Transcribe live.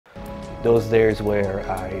Those days where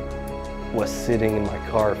I was sitting in my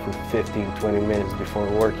car for 15-20 minutes before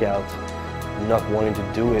a workout, not wanting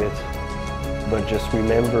to do it, but just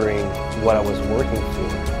remembering what I was working for,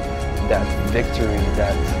 that victory,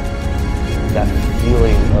 that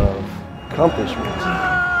feeling of accomplishment.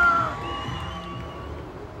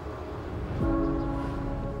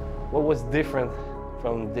 What was different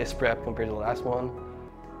from this prep compared to the last one?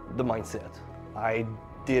 The mindset. I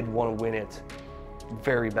did want to win it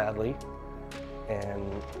very badly,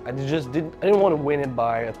 and I didn't want to win it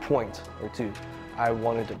by a point or two. I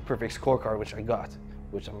wanted a perfect scorecard, which I got,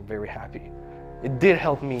 which I'm very happy. It did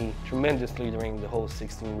help me tremendously during the whole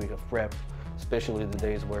 16 week of prep, especially the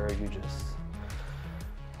days where you're just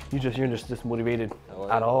dismotivated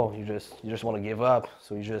at all. You just want to give up.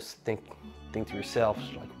 So you just think to yourself,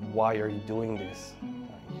 like, why are you doing this?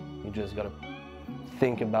 Like, you just gotta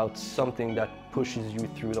think about something that pushes you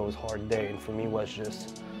through those hard days. And for me, was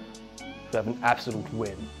just to have an absolute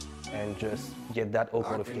win and just get that O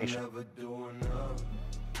qualification.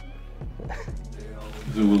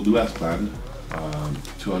 So we'll do as planned.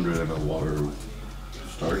 200 ml water to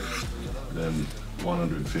start, then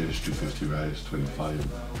 100 fish, 250 rice, 25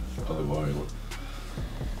 olive oil,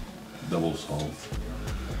 double salt,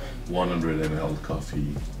 100 ml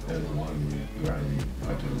coffee, and 1 gram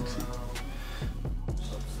vitamin C.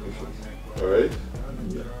 All right?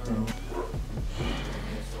 Yeah.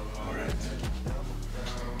 All right.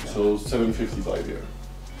 So 755 here.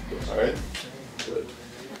 All right? Good.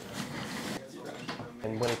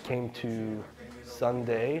 And when it came to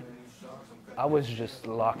Sunday, I was just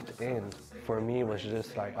locked in. For me, it was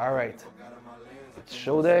just like, all right, it's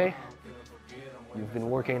show day. You've been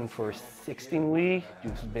working for 16 weeks.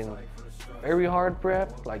 You've been very hard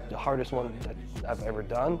prep, like the hardest one that I've ever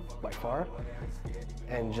done by far.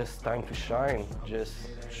 And just time to shine. Just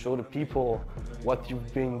show the people what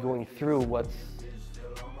you've been going through,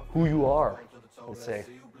 who you are, let's say.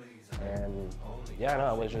 And yeah, no,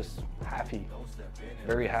 I was just happy,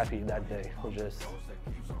 very happy that day. I just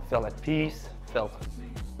felt at peace, felt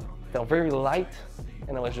very light,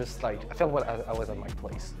 and I was just like, I felt I was at my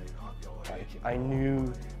place. Like I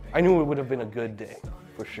knew it would have been a good day,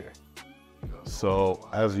 for sure. So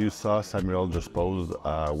as you saw, Samuel just posed,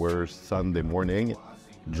 we're Sunday morning,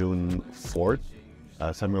 June 4th.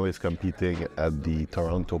 Samuel is competing at the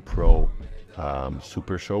Toronto Pro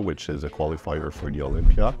Super Show, which is a qualifier for the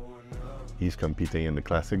Olympia. He's competing in the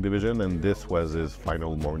classic division, and this was his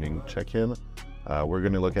final morning check-in. We're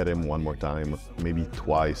gonna look at him one more time, maybe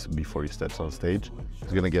twice before he steps on stage.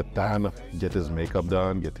 He's gonna get tan, get his makeup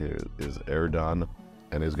done, get his hair done,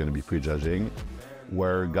 and he's gonna be prejudging,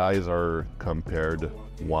 where guys are compared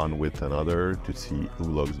one with another to see who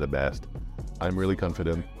looks the best. I'm really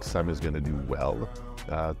confident Sam is gonna do well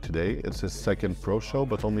today. It's his second pro show,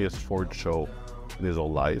 but only his fourth show in his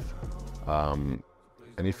whole life.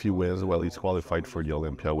 And if he wins, well, he's qualified for the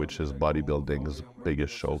Olympia, which is bodybuilding's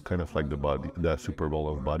biggest show, kind of like the Super Bowl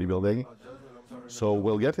of bodybuilding. So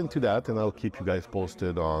we'll get into that, and I'll keep you guys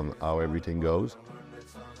posted on how everything goes.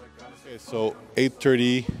 Okay, so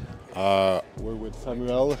 8:30, we're with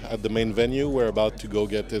Samuel at the main venue. We're about to go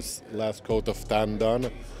get his last coat of tan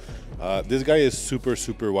done. This guy is super,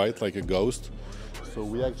 super white, like a ghost. So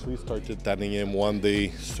we actually started tanning him one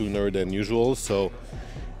day sooner than usual. So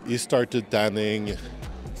he started tanning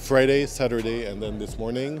Friday, Saturday, and then this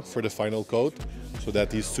morning for the final coat, so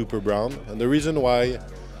that he's super brown. And the reason why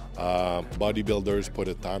bodybuilders put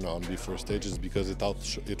a tan on before stage is because it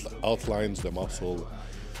outlines the muscle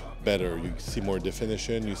better. You see more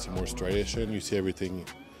definition, you see more striation, you see everything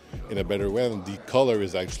in a better way. And the color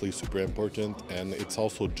is actually super important, and it's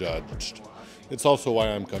also judged. It's also why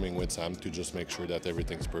I'm coming with Sam, to just make sure that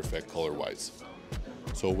everything's perfect color-wise.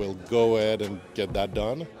 So we'll go ahead and get that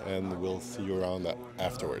done, and we'll see you around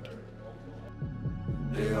afterward.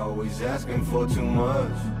 They always asking for too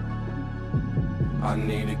much. I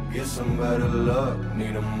need to get some better luck.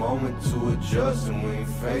 Need a moment to adjust, and when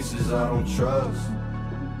faces I don't trust.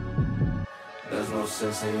 There's no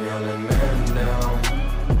sense in yelling man down.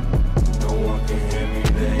 No one can hear me,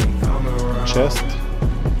 they ain't coming around. Chest,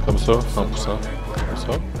 comme ça, en poussant, comme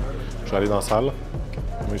ça. Je vais aller dans la salle.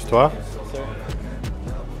 Amuse-toi.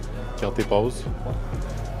 Garde tes pauses.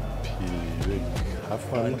 Puis, have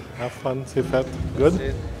fun, c'est fait. Good?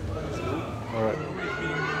 All right.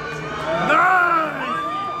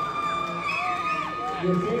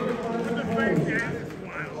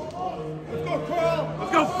 Let's go, Carl!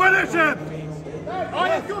 Let's go finish him! Oh,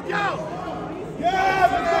 let's go, Cal! Yeah!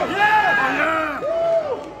 Let's go! Yeah! Oh,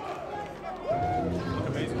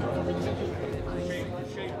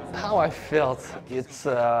 yeah! How I felt, it's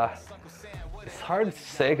hard to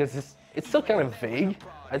say because it's still kind of vague,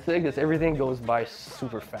 I'd say, because everything goes by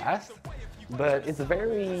super fast, but it's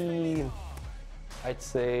very, I'd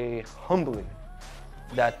say, humbling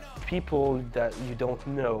that people that you don't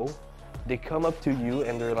know, they come up to you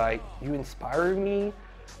and they're like, you inspire me,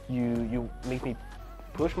 you make me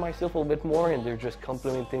push myself a little bit more, and they're just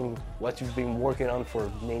complimenting what you've been working on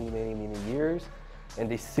for many years,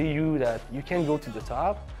 and they see you that you can go to the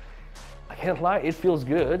top. I can't lie, it feels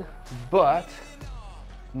good, but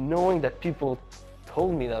knowing that people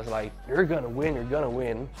told me that, was like, you're gonna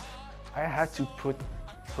win, I had to put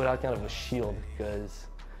out kind of a shield, because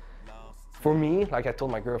for me, like I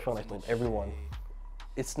told my girlfriend, I told everyone,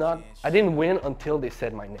 it's not, I didn't win until they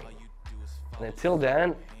said my name. And until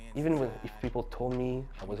then, even if people told me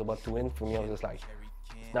I was about to win, for me I was just like,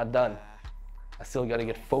 it's not done. I still gotta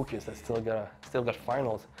get focused, I still got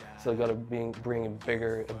finals, still gotta bring a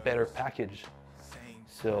better package.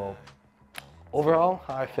 So overall,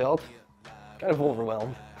 how I felt, kind of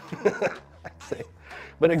overwhelmed, I'd say.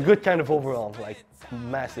 But a good kind of overwhelmed, like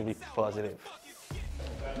massively positive.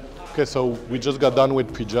 Okay, so we just got done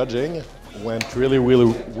with prejudging. Went really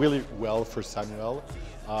well for Samuel.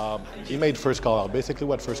 He made first call out. Basically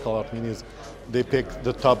what first call out means is they pick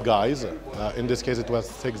the top guys. In this case it was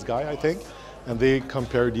 6 guys, I think. And they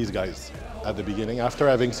compare these guys at the beginning after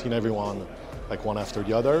having seen everyone like one after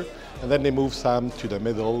the other. And then they move Sam to the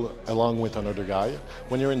middle along with another guy.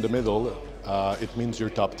 When you're in the middle, it means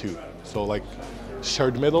you're top 2. So like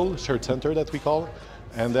shared middle, shared center that we call.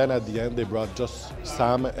 And then at the end, they brought just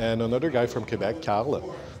Sam and another guy from Quebec,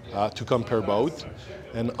 Carl, to compare both.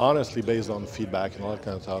 And honestly, based on feedback and all that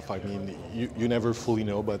kind of stuff, I mean, you never fully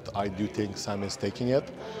know, but I do think Sam is taking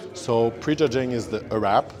it. So prejudging is a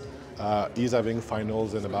wrap. He's having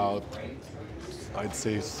finals in about, I'd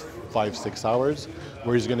say, 5-6 hours,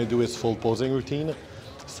 where he's going to do his full posing routine.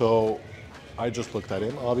 So I just looked at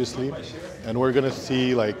him, obviously, and we're going to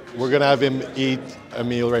see, like, we're going to have him eat a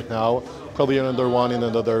meal right now, probably another one in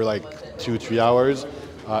another, like, 2-3 hours.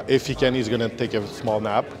 If he can, he's going to take a small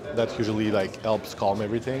nap. That usually, like, helps calm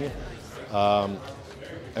everything.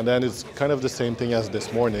 And then it's kind of the same thing as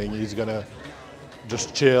this morning. He's going to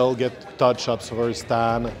just chill, get touch-ups for his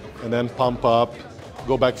stand, and then pump up,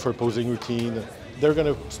 go back for posing routine. They're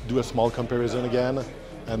going to do a small comparison again,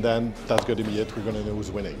 and then that's going to be it. We're going to know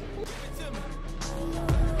who's winning.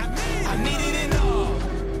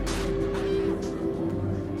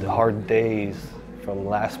 The hard days from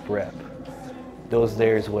last prep, those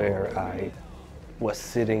days where I was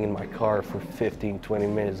sitting in my car for 15-20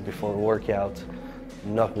 minutes before a workout,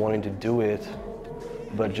 not wanting to do it,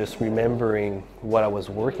 but just remembering what I was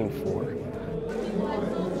working for.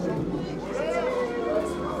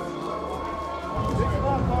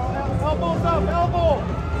 Elbows up, elbow!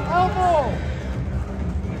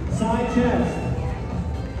 Side chest.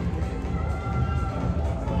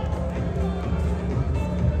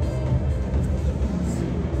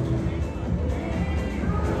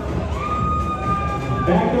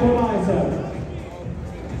 Back to the bicep.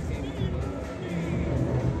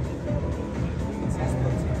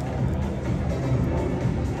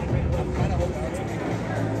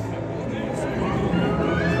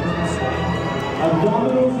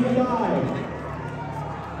 Abdominals and thighs.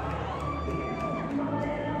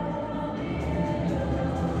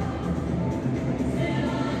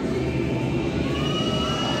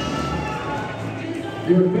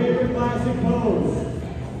 Your favorite classic pose.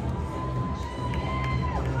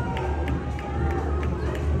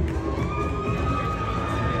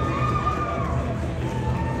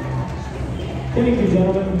 Thank you,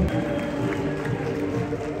 gentlemen.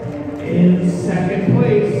 In second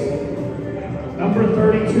place, number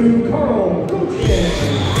 32, Carl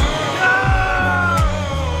Paquin.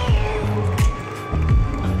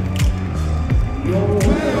 Your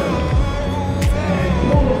winner and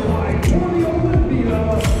qualified for the Olympia,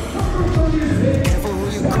 number 36,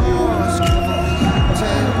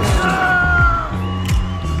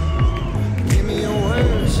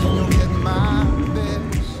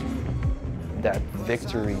 That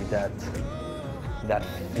victory, that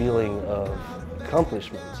feeling of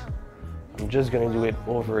accomplishment. I'm just gonna do it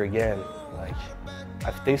over again. Like,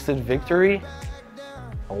 I've tasted victory,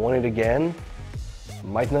 I want it again.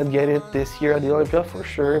 Might not get it this year at the Olympia for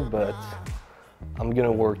sure, but I'm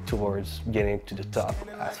gonna work towards getting to the top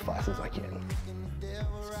as fast as I can.